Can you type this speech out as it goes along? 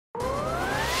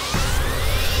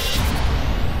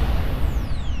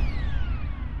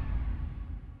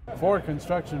4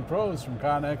 construction pros from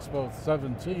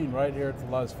CONEXPO-17 right here at the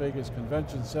Las Vegas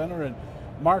Convention Center. And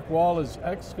Mark Wall is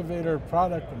Excavator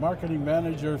Product Marketing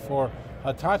Manager for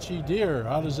Hitachi Deere.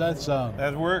 How does that sound?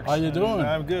 That works. How you doing?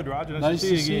 I'm good, Roger. Nice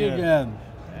to see you again.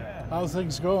 Yeah. How's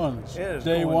things going?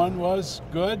 Day one was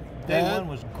good? Day Bad? one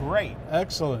was great.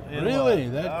 Excellent. It really?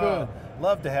 was. That good?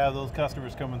 Love to have those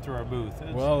customers coming through our booth.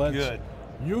 It's good.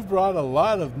 You've brought a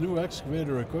lot of new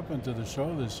excavator equipment to the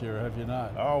show this year, have you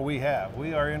not? Oh, we have.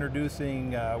 We are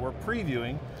introducing, we're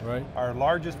previewing our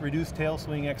largest reduced tail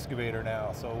swing excavator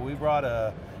now. So we brought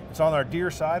it's on our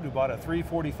Deere side, we bought a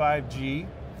 345G.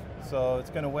 So it's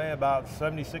going to weigh about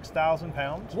 76,000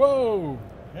 pounds. Whoa!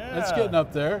 Yeah. That's getting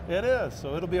up there. It is.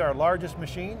 So it'll be our largest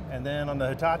machine. And then on the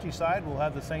Hitachi side, we'll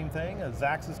have the same thing, a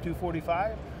Zaxxas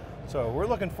 245. So we're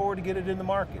looking forward to get it in the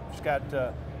market. It's got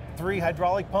 3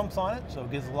 hydraulic pumps on it, so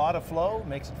it gives a lot of flow,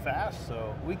 makes it fast.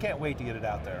 So we can't wait to get it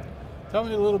out there. Tell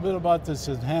me a little bit about this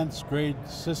enhanced grade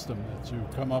system that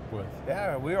you've come up with.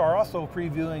 Yeah, we are also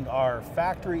previewing our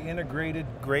factory integrated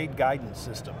grade guidance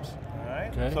systems. All right.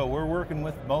 Okay. So we're working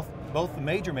with both the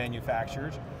major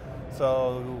manufacturers.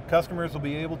 So customers will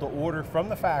be able to order from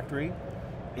the factory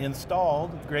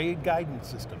installed grade guidance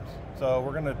systems. So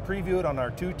we're going to preview it on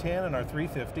our 210 and our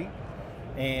 350,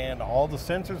 and all the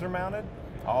sensors are mounted,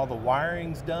 all the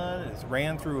wiring's done, it's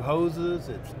ran through hoses,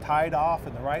 it's tied off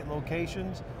in the right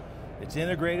locations. It's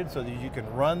integrated so that you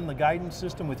can run the guidance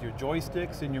system with your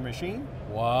joysticks in your machine.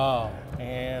 Wow.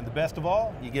 And the best of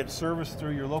all, you get service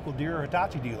through your local Deere or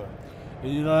Hitachi dealer.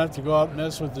 And you don't have to go out and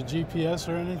mess with the GPS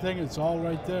or anything, it's all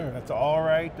right there. It's all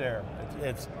right there.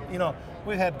 It's you know,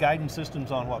 we've had guidance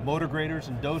systems on motor graders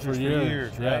and dozers for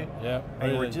years, right? Yeah.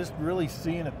 And we're just really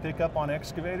seeing it pick up on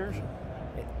excavators.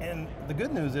 And the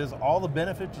good news is all the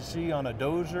benefits you see on a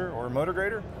dozer or a motor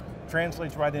grader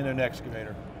translates right into an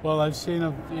excavator. Well, I've seen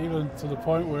them even to the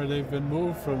point where they've been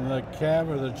moved from the cab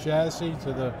or the chassis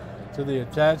to the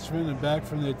attachment and back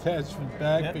from the attachment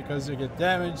back because they get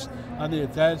damaged on the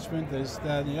attachment, this,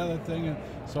 that, and the other thing. And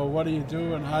so what do you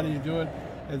do and how do you do it?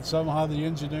 And somehow the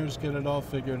engineers get it all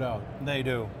figured out. They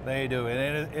do.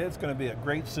 And it's going to be a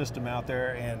great system out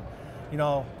there. And you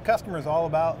know, customers all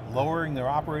about lowering their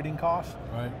operating costs.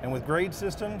 Right. And with grade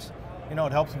systems, you know,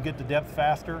 it helps them get to depth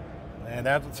faster. And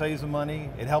that saves them money.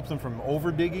 It helps them from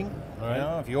over digging. Right. You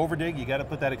know, if you over dig, you got to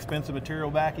put that expensive material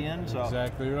back in. So.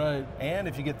 Exactly right. And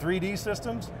if you get 3D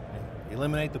systems, you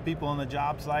eliminate the people on the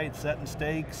job site setting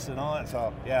stakes and all that.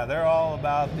 So yeah, they're all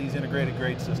about these integrated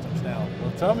grade systems now.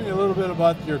 Well, tell me a little bit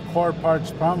about your Core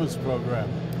Parts Promise program.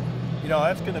 You know,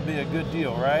 that's going to be a good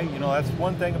deal, right? You know, that's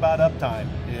one thing about uptime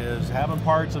is having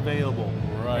parts available.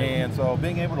 Right. And so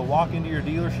being able to walk into your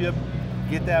dealership,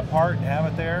 get that part and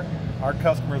have it there, our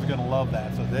customers are going to love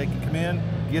that. So they can come in,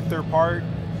 get their part,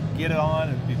 get it on,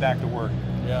 and be back to work.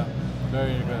 Yeah,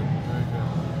 very good, very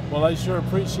good. Well, I sure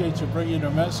appreciate you bringing your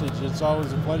message. It's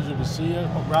always a pleasure to see you.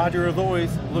 Well, Roger, as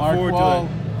always, look Mark forward Wall,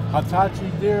 to it.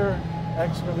 Hitachi Deere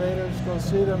Excavators, go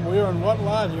see them. We're in what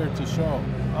lot here to show?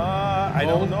 I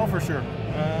don't know for sure.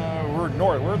 We're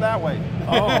north, we're that way.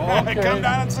 Oh, okay. Come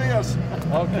down and see us.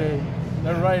 Okay,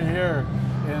 they're right here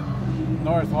in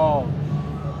North Hall,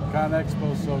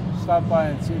 ConExpo, so stop by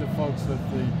and see the folks with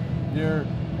the Deere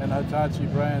and Hitachi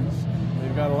brands.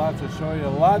 They've got a lot to show you, a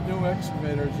lot of new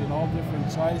excavators in all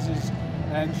different sizes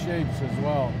and shapes as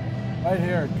well. Right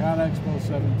here at ConExpo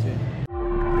 17.